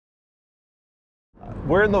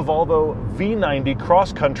We're in the Volvo V90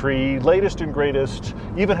 Cross Country, latest and greatest,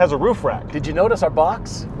 even has a roof rack. Did you notice our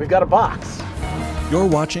box? We've got a box. You're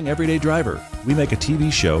watching Everyday Driver. We make a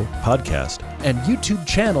TV show, podcast, and YouTube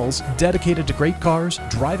channels dedicated to great cars,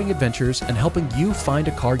 driving adventures, and helping you find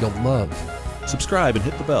a car you'll love. Subscribe and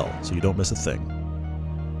hit the bell so you don't miss a thing.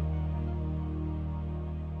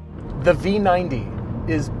 The V90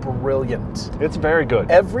 is brilliant. It's very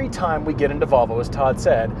good. Every time we get into Volvo, as Todd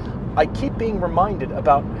said, I keep being reminded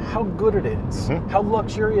about how good it is, how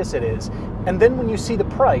luxurious it is. And then when you see the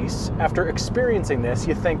price, after experiencing this,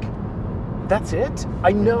 you think, that's it?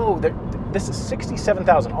 I know that this is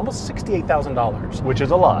 $67,000, almost $68,000. Which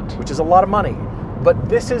is a lot. Which is a lot of money. But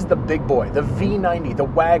this is the big boy, the V90, the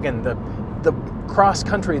Wagon, the Cross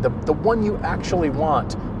Country, the one you actually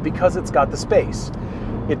want because it's got the space.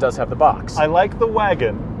 It does have the box. I like the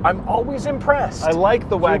Wagon. I'm always impressed. I like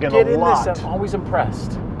the Wagon a lot. You get in this, I'm always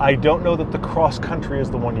impressed. I don't know that the Cross Country is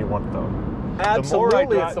the one you want, though.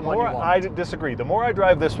 Absolutely, it's the one you want. I disagree. The more I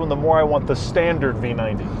drive this one, the more I want the standard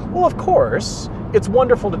V90. Well, of course, it's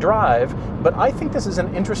wonderful to drive, but I think this is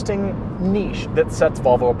an interesting niche that sets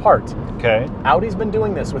Volvo apart. Okay. Audi's been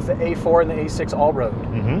doing this with the A4 and the A6 All-Road.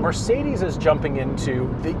 Mercedes is jumping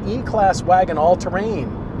into the E-Class Wagon All-Terrain.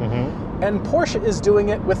 And Porsche is doing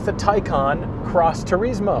it with the Taycan Cross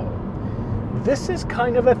Turismo. This is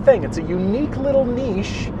kind of a thing. It's a unique little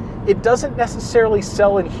niche. It doesn't necessarily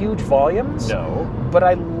sell in huge volumes. No. But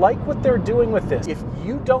I like what they're doing with this. If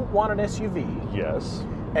you don't want an SUV, yes,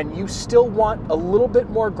 and you still want a little bit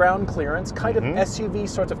more ground clearance, kind of SUV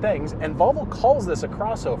sorts of things, and Volvo calls this a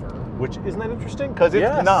crossover. Which, isn't that interesting? Because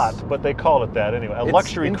it's not, but they call it that anyway. A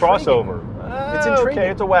luxury crossover. It's intriguing. Okay,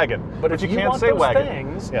 it's a wagon. But if you you can't want say those wagon.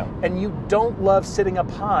 things, and you don't love sitting up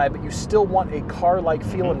high, but you still want a car-like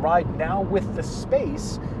feel and ride now with the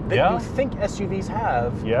space that you think SUVs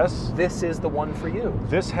have, this is the one for you.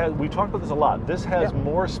 This has, we talked about this a lot, this has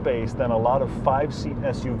more space than a lot of 5-seat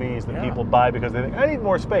SUVs that people buy because they think, I need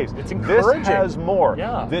more space. It's encouraging. This has more.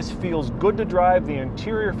 Yeah. This feels good to drive, the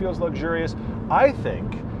interior feels luxurious. I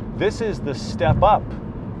think this is the step up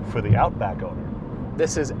for the Outback owner.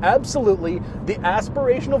 This is absolutely the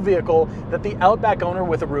aspirational vehicle that the Outback owner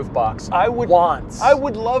with a roof box wants. I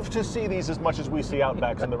would love to see these as much as we see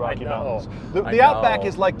Outbacks in the Rocky Mountains. The Outback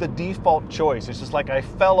is like the default choice. It's just like I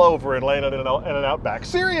fell over and landed in an Outback.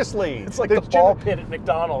 Seriously! It's like the ball pit at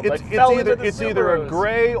McDonald's. It's either a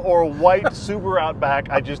gray or white Subaru Outback.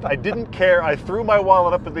 I didn't care. I threw my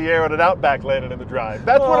wallet up in the air and an Outback landed in the drive.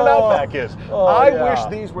 That's what an Outback is. I wish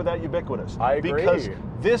these were that ubiquitous. I agree.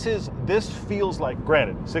 Because this feels like,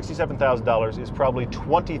 granted, $67,000 is probably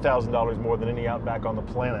 $20,000 more than any Outback on the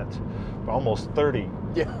planet, almost 30.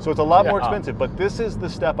 Yeah. So it's a lot more expensive, but this is the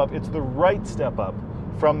step up. It's the right step up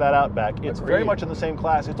from that Outback. It's very much in the same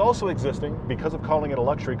class. It's also existing, because of calling it a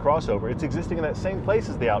luxury crossover, it's existing in that same place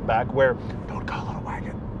as the Outback where, don't call it a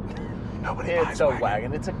wagon. Nobody buys a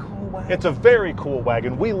wagon. It's a cool wagon. It's a very cool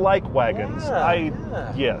wagon. We like wagons.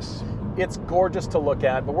 Yes. It's gorgeous to look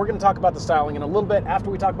at, but we're going to talk about the styling in a little bit after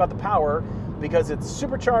we talk about the power, because it's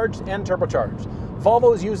supercharged and turbocharged.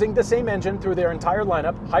 Volvo is using the same engine through their entire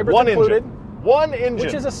lineup, hybrids included. One engine.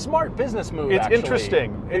 Which is a smart business move, It's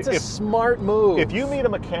interesting. It's a smart move. If you meet a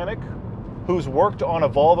mechanic who's worked on a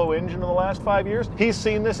Volvo engine in the last 5 years, he's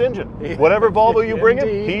seen this engine. Whatever Volvo you bring him,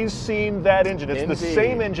 he's seen that engine. It's the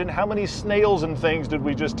same engine. How many snails and things did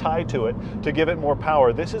we just tie to it to give it more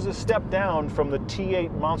power? This is a step down from the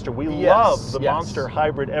T8 Monster. We love the Monster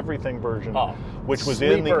hybrid everything version, which was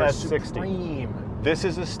in the S60. Supreme. This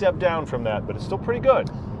is a step down from that, but it's still pretty good.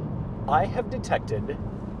 I have detected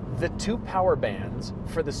the 2 power bands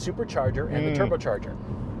for the supercharger and the turbocharger.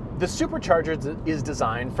 The supercharger is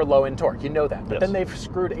designed for low-end torque, you know that. But then they've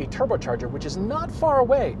screwed a turbocharger, which is not far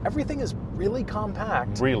away. Everything is really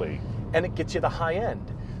compact. Really. And it gets you the high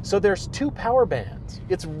end. So there's 2 power bands.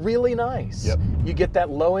 It's really nice. You get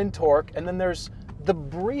that low-end torque, and then there's the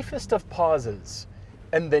briefest of pauses.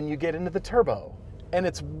 And then you get into the turbo. And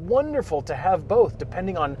it's wonderful to have both,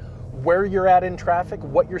 depending on where you're at in traffic,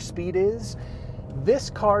 what your speed is. This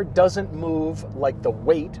car doesn't move like the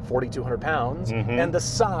weight, 4,200 pounds, and the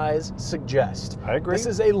size suggest. I agree. This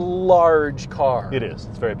is a large car. It is.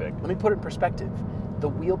 It's very big. Let me put it in perspective. The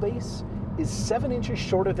wheelbase is 7 inches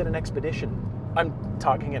shorter than an Expedition. I'm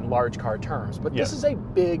talking in large car terms, but this is a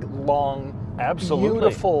big, long,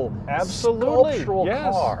 beautiful, sculptural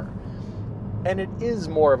car. And it is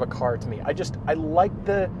more of a car to me. I like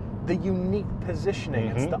the unique positioning.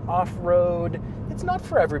 It's the off-road, It's not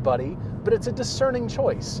for everybody, but it's a discerning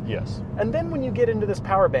choice. Yes. And then when you get into this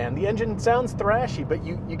power band, the engine sounds thrashy, but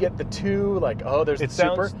you get the two, like, oh, there's it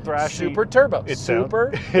super, sounds thrashy. super turbo. It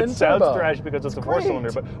super sounds turbo. thrashy because it's a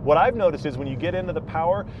four-cylinder. But what I've noticed is when you get into the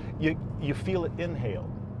power, you feel it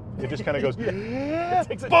inhale. It just kind of goes, It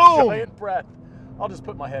takes a boom! giant breath. I'll just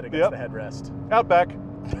put my head against the headrest. Outback.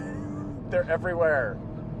 They're everywhere.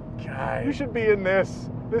 God. You should be in this.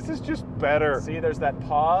 This is just better. See, there's that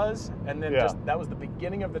pause, and then just that was the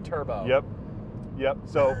beginning of the turbo. Yep.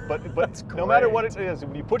 So, but no matter what it is,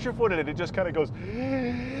 when you put your foot in it, it just kind of goes,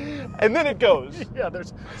 and then it goes. Yeah,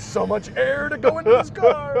 there's so much air to go into this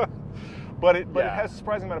car. But it has a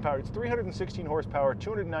surprising amount of power. It's 316 horsepower,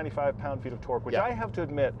 295 pound-feet of torque, which I have to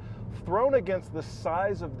admit, thrown against the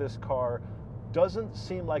size of this car, doesn't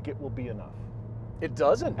seem like it will be enough. It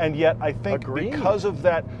doesn't. And yet, I think Agreed. because of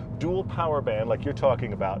that dual power band, like you're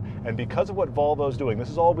talking about, and because of what Volvo's doing, this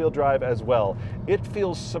is all-wheel drive as well, it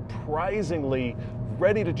feels surprisingly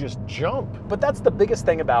ready to just jump. But that's the biggest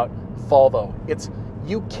thing about Volvo.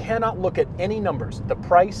 You cannot look at any numbers, the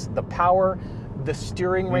price, the power, the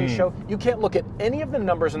steering ratio. You can't look at any of the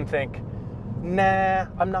numbers and think, nah,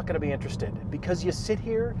 I'm not going to be interested. Because you sit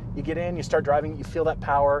here, you get in, you start driving, you feel that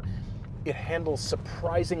power. It handles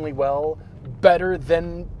surprisingly well, better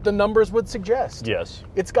than the numbers would suggest. Yes.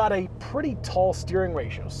 It's got a pretty tall steering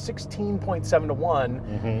ratio, 16.7 to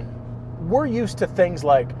 1. We're used to things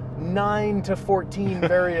like 9 to 14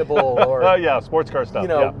 variable or sports car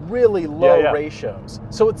stuff. Really low ratios.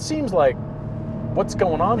 So it seems like, what's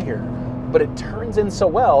going on here? But it turns in so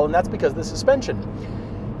well, and that's because of the suspension.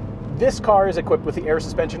 This car is equipped with the air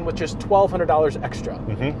suspension, which is $1,200 extra.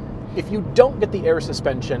 If you don't get the air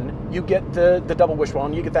suspension, you get the double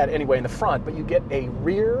wishbone. You get that anyway in the front, but you get a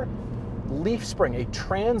rear leaf spring, a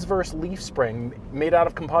transverse leaf spring made out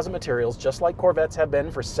of composite materials, just like Corvettes have been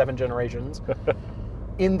for 7 generations,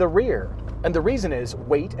 in the rear. And the reason is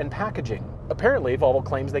weight and packaging. Apparently, Volvo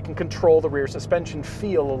claims they can control the rear suspension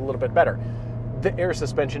feel a little bit better. The air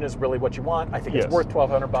suspension is really what you want. I think it's worth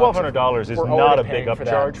 $1,200. $1,200 is not a big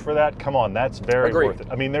upcharge for that. Come on, that's very worth it.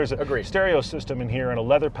 I mean, there's a stereo system in here and a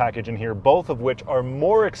leather package in here, both of which are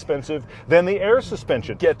more expensive than the air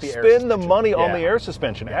suspension. Spend the money on the air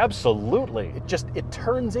suspension. Absolutely. It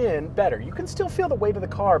turns in better. You can still feel the weight of the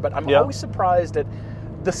car, but I'm always surprised at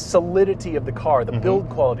the solidity of the car, the build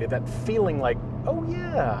quality, that feeling like, oh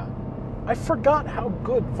yeah, I forgot how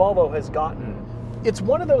good Volvo has gotten. It's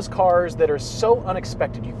one of those cars that are so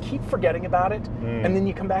unexpected. You keep forgetting about it, and then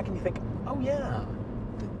you come back and you think, oh yeah,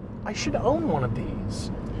 I should own one of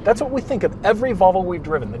these. That's what we think of every Volvo we've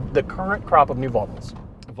driven, the current crop of new Volvos.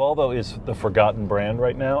 Volvo is the forgotten brand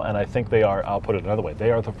right now, and I think they are, I'll put it another way,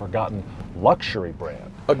 they are the forgotten luxury brand.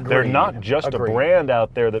 Agreed. They're not just a brand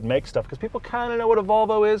out there that makes stuff, because people kind of know what a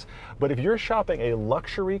Volvo is, but if you're shopping a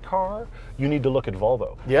luxury car, you need to look at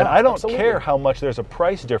Volvo. Yeah, and I don't care how much there's a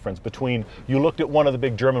price difference between, you looked at one of the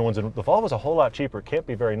big German ones, and the Volvo's a whole lot cheaper, it can't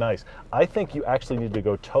be very nice. I think you actually need to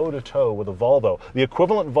go toe-to-toe with a Volvo, the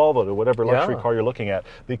equivalent Volvo to whatever luxury car you're looking at,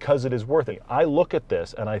 because it is worth it. I look at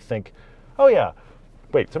this and I think, oh yeah,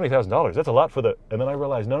 wait, $70,000, that's a lot for the, and then I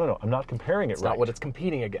realized, no, I'm not comparing it right. It's not what it's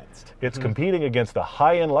competing against. It's competing against the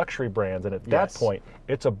high-end luxury brands, and at that point,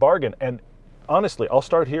 it's a bargain. And honestly, I'll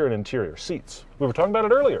start here in interior. Seats. We were talking about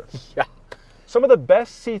it earlier. Yeah. Some of the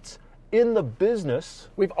best seats in the business.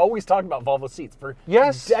 We've always talked about Volvo seats for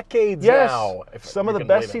decades now. Some of the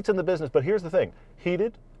best seats in the business, but here's the thing.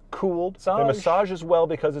 Heated, cooled, they massage as well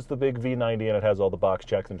because it's the big V90 and it has all the box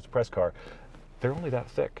checks and it's a press car. They're only that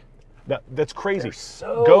thick. Now, that's crazy. They're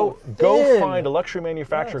so go find a luxury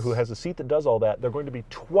manufacturer who has a seat that does all that. They're going to be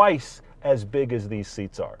twice as big as these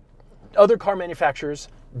seats are. Other car manufacturers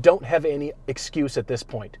don't have any excuse at this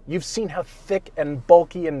point. You've seen how thick and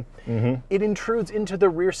bulky and it intrudes into the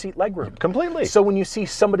rear seat legroom. Completely. So when you see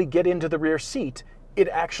somebody get into the rear seat, it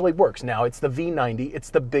actually works. Now it's the V90, it's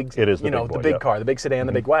the big, the big car, the big sedan,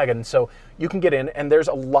 the big wagon. So you can get in and there's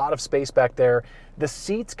a lot of space back there. The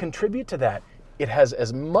seats contribute to that. It has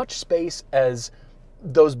as much space as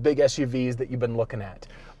those big SUVs that you've been looking at.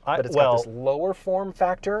 But it's got this lower form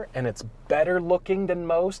factor, and it's better looking than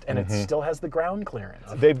most, and it still has the ground clearance.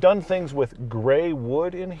 They've done things with gray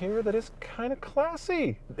wood in here that is kind of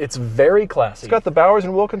classy. It's very classy. It's got the Bowers &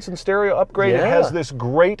 Wilkinson stereo upgrade. It has this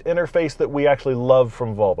great interface that we actually love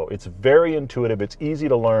from Volvo. It's very intuitive. It's easy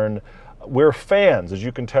to learn. We're fans, as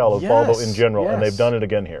you can tell, of Volvo in general, and they've done it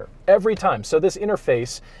again here. Every time. So this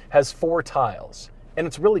interface has 4 tiles, and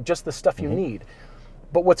it's really just the stuff you need.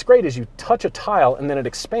 But what's great is you touch a tile, and then it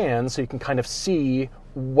expands, so you can kind of see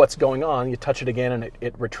what's going on. You touch it again, and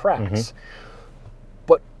it retracts.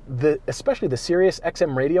 But especially the Sirius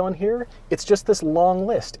XM radio on here, it's just this long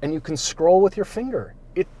list, and you can scroll with your finger.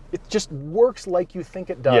 It just works like you think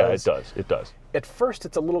it does. Yeah, it does. It does. At first,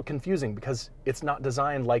 it's a little confusing because it's not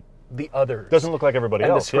designed like the others. Doesn't look like everybody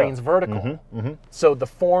else. And the screen's vertical. So the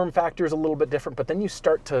form factor is a little bit different, but then you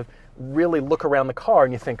start to really look around the car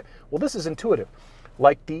and you think, well, this is intuitive.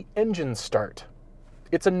 Like the engine start.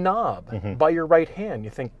 It's a knob by your right hand. You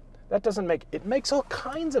think, that doesn't make, it makes all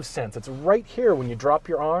kinds of sense. It's right here when you drop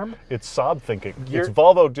your arm. It's Saab thinking. It's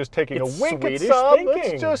Volvo just taking a wink at Saab.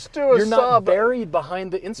 Let's just do a Saab. You're not buried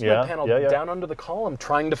behind the instrument panel down under the column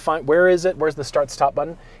trying to find, where is it? Where's the start-stop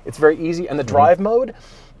button? It's very easy. And the drive mode,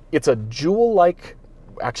 it's a jewel-like,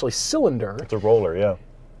 actually cylinder. It's a roller, yeah.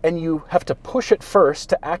 And you have to push it first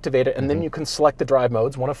to activate it, and then you can select the drive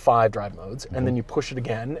modes, one of 5 drive modes, and then you push it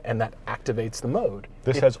again, and that activates the mode.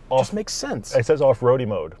 It just makes sense. It says off-roady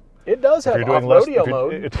mode. It does have off-roadio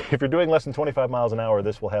mode. If you're doing less than 25 miles an hour,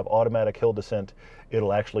 this will have automatic hill descent.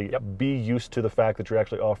 It'll actually be used to the fact that you're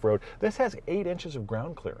actually off-road. This has 8 inches of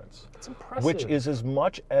ground clearance. That's impressive. Which is as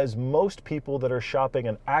much as most people that are shopping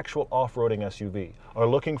an actual off-roading SUV are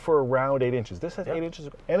looking for around 8 inches. This has 8 inches,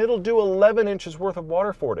 and it'll do 11 inches worth of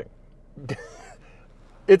water fording.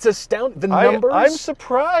 It's astounding. The numbers. I'm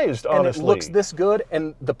surprised, honestly. And it looks this good,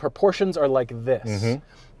 and the proportions are like this.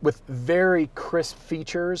 With very crisp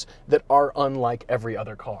features that are unlike every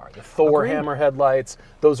other car. The Thor hammer headlights,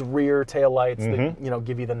 those rear tail lights that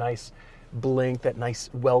give you the nice blink, that nice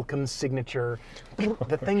welcome signature,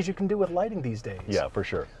 the things you can do with lighting these days. Yeah, for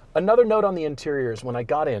sure. Another note on the interiors, when I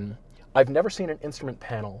got in, I've never seen an instrument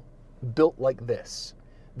panel built like this.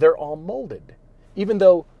 They're all molded, even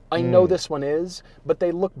though I know this one is, but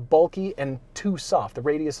they look bulky and too soft. The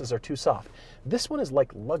radiuses are too soft. This one is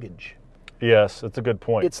like luggage. Yes, that's a good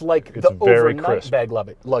point. It's like the overnight bag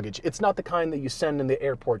luggage. It's not the kind that you send in the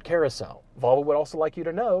airport carousel. Volvo would also like you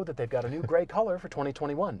to know that they've got a new gray color for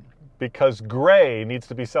 2021. Because gray needs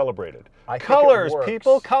to be celebrated. Colors,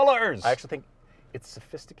 people, colors! I actually think it's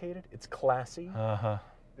sophisticated, it's classy.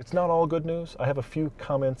 It's not all good news. I have a few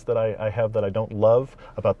comments that I have that I don't love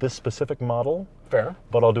about this specific model. Fair.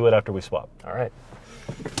 But I'll do it after we swap. All right.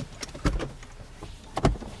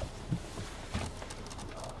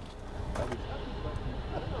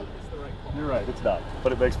 You're right, it's not,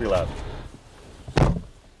 but it makes me laugh.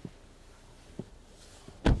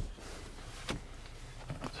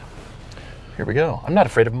 Here we go. I'm not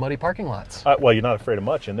afraid of muddy parking lots. Well, you're not afraid of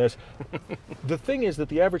much in this. The thing is that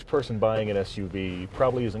the average person buying an SUV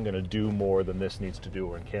probably isn't going to do more than this needs to do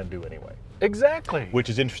or can do anyway. Exactly. Which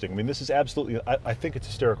is interesting. I mean, this is absolutely, I think it's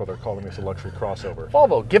hysterical they're calling this a luxury crossover.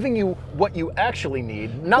 Volvo, giving you what you actually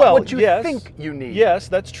need, not what you think you need. Yes,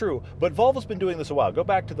 that's true. But Volvo's been doing this a while. Go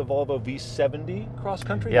back to the Volvo V90 Cross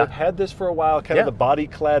Country. They've had this for a while, kind of the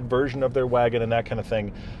body-clad version of their wagon and that kind of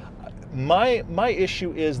thing. My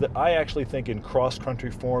issue is that I actually think in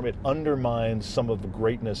cross-country form, it undermines some of the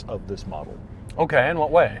greatness of this model. Okay, in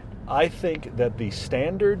what way? I think that the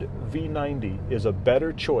standard V90 is a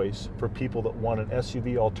better choice for people that want an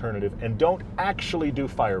SUV alternative and don't actually do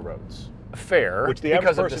fire roads. Fair. Which the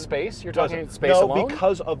because of the space? You're talking space alone? No,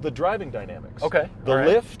 because of the driving dynamics. Okay. The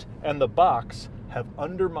lift and the box have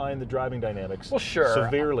undermined the driving dynamics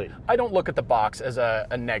severely. I don't look at the box as a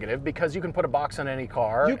negative because you can put a box on any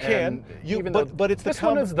car. You can, but it's this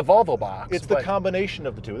one is the Volvo box. It's the combination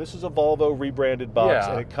of the two. This is a Volvo rebranded box,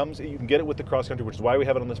 and it comes. You can get it with the Cross Country, which is why we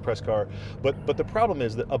have it on this press car. But the problem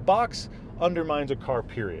is that a box undermines a car.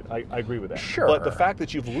 Period. I agree with that. Sure. But the fact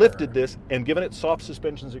that you've lifted this and given it soft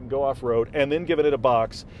suspensions that can go off road, and then given it a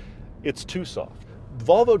box, it's too soft.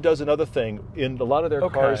 Volvo does another thing in a lot of their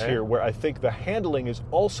cars here where I think the handling is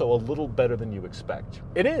also a little better than you expect.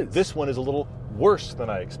 It is. This one is a little worse than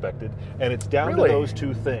I expected, and it's down to those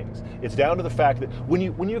two things. It's down to the fact that when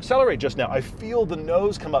you accelerate just now, I feel the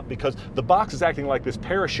nose come up because the box is acting like this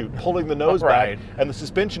parachute pulling the nose back, and the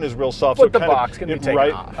suspension is real soft. But so the box can be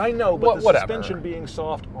taken off. I know, but the suspension being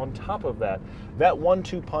soft on top of that, that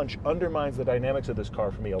 1-2 punch undermines the dynamics of this car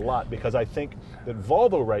for me a lot because I think that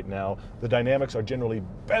Volvo right now, the dynamics are generally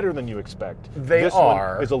better than you expect. This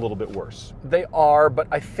one is a little bit worse. They are, but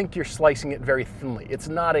I think you're slicing it very thinly. It's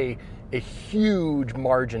not a huge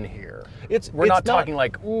margin here. We're not talking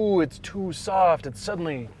like, ooh, it's too soft. It's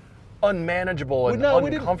suddenly unmanageable and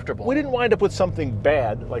uncomfortable. We didn't wind up with something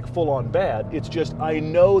bad, like full-on bad. It's just I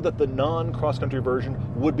know that the non-cross-country version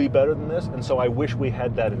would be better than this, and so I wish we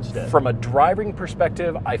had that instead. From a driving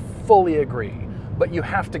perspective, I fully agree. But you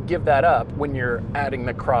have to give that up when you're adding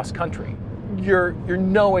the cross-country. you're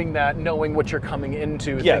knowing what you're coming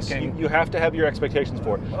into. Yes, thinking, you have to have your expectations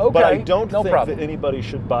for it. Okay, but I don't no think problem. that anybody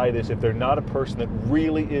should buy this if they're not a person that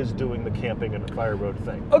really is doing the camping and the fire road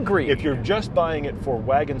thing. Agreed. If you're just buying it for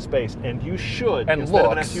wagon space, and you should, And instead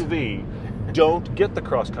looks. of an SUV, don't get the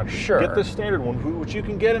cross country. Sure. Get the standard one, which you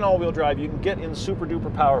can get in all-wheel drive, you can get in super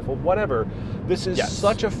duper powerful, whatever. This is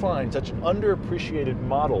such a fine, such an underappreciated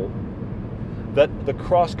model that the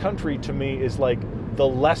cross country to me is like the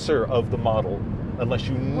lesser of the model, unless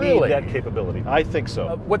you need that capability. I think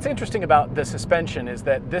so. What's interesting about the suspension is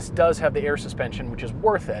that this does have the air suspension, which is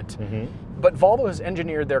worth it. But Volvo has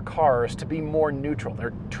engineered their cars to be more neutral.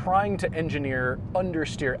 They're trying to engineer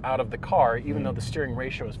understeer out of the car, even though the steering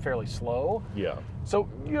ratio is fairly slow. Yeah. So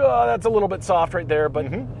yeah, that's a little bit soft right there, but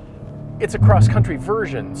it's a cross-country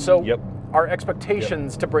version. So our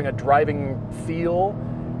expectations to bring a driving feel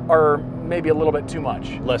are maybe a little bit too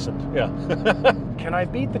much. Lessened, yeah. Can I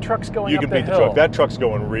beat the trucks going You up can the beat hill? the truck. That truck's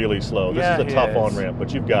going really slow. This Yeah, is a it tough is. on-ramp,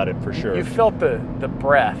 but you've got it for sure. You felt the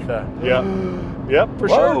breath. Yeah. Yep, for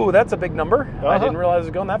Whoa, sure. that's a big number. I didn't realize it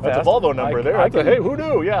was going that fast. That's a Volvo number there. Hey, who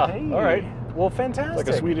knew? Yeah. Hey. All right. Well, fantastic. It's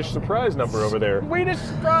like a Swedish surprise number over there. Swedish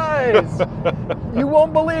surprise. You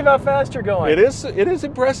won't believe how fast you're going. It is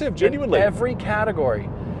impressive, genuinely. In every category.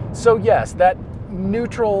 So yes, that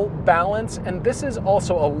neutral balance, and this is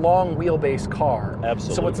also a long wheelbase car.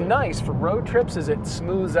 Absolutely. So what's nice for road trips is it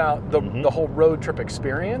smooths out the whole road trip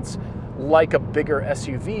experience like a bigger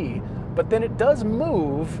SUV, but then it does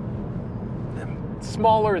move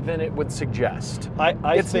smaller than it would suggest.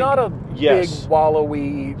 It's not a big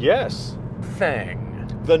wallowy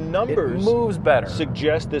thing. The numbers it moves better.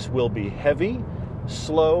 suggest this will be heavy,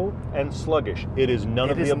 slow, and sluggish. It is none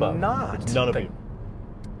of the above. It is not. It's none of it.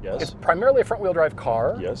 Yes. It's primarily a front-wheel drive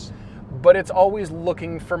car. Yes. But it's always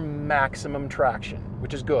looking for maximum traction,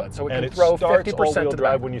 which is good. So it can throw 50% to all-wheel the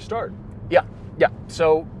drive back. when you start. Yeah, yeah.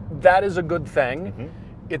 So that is a good thing.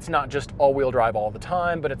 It's not just all-wheel drive all the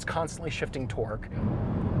time, but it's constantly shifting torque.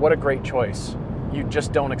 What a great choice. You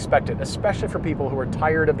just don't expect it, especially for people who are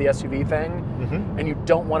tired of the SUV thing and you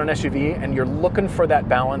don't want an SUV and you're looking for that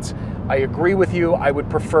balance. I agree with you. I would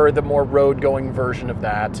prefer the more road-going version of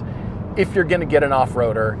that. If you're going to get an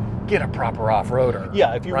off-roader, get a proper off-roader.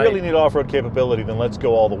 Yeah, if you really need off-road capability, then let's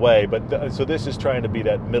go all the way. But so this is trying to be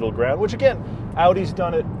that middle ground, which again, Audi's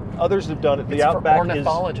done it, others have done it. The it's Outback for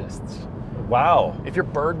ornithologists. Wow. If you're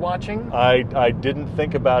bird watching, I didn't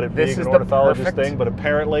think about it being an ornithologist thing, but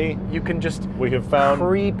apparently you can just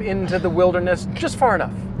creep into the wilderness just far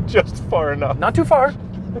enough. Just far enough. Not too far,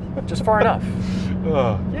 just far enough.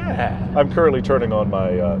 Yeah. I'm currently turning on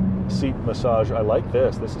my seat massage. I like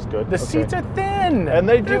this. This is good. The seats are thin. And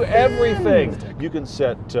they do everything. You can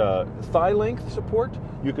set thigh length support.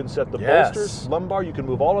 You can set the bolsters, lumbar. You can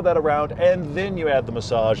move all of that around, and then you add the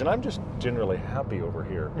massage. And I'm just generally happy over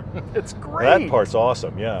here. It's great. That part's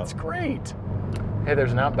awesome, yeah. It's great. Hey,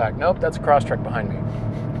 there's an Outback. Nope, that's a Crosstrek behind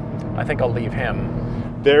me. I think I'll leave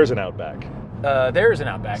him. There's an Outback. There's an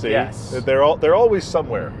Outback, See? yes. They're always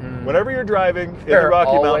somewhere. Whenever you're driving in the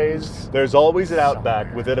Rocky Mountains, there's always an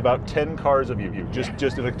Outback within about 10 cars of you. Just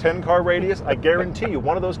in a 10-car radius, I guarantee you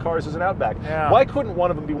one of those cars is an Outback. Yeah. Why couldn't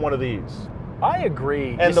one of them be one of these? I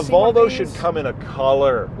agree. And the Volvo should come in a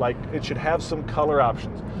color. Like, it should have some color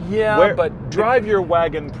options. Yeah, but drive your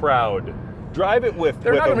wagon proud. Drive it with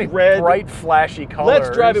they're not a going to be red, bright, flashy colors.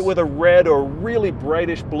 Let's drive it with a red or really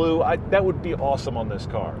brightish blue. That would be awesome on this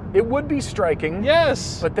car. It would be striking.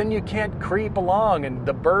 Yes. But then you can't creep along and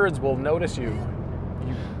the birds will notice you.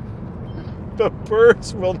 The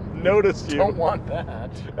birds will notice you. Don't want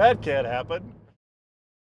that. That can't happen.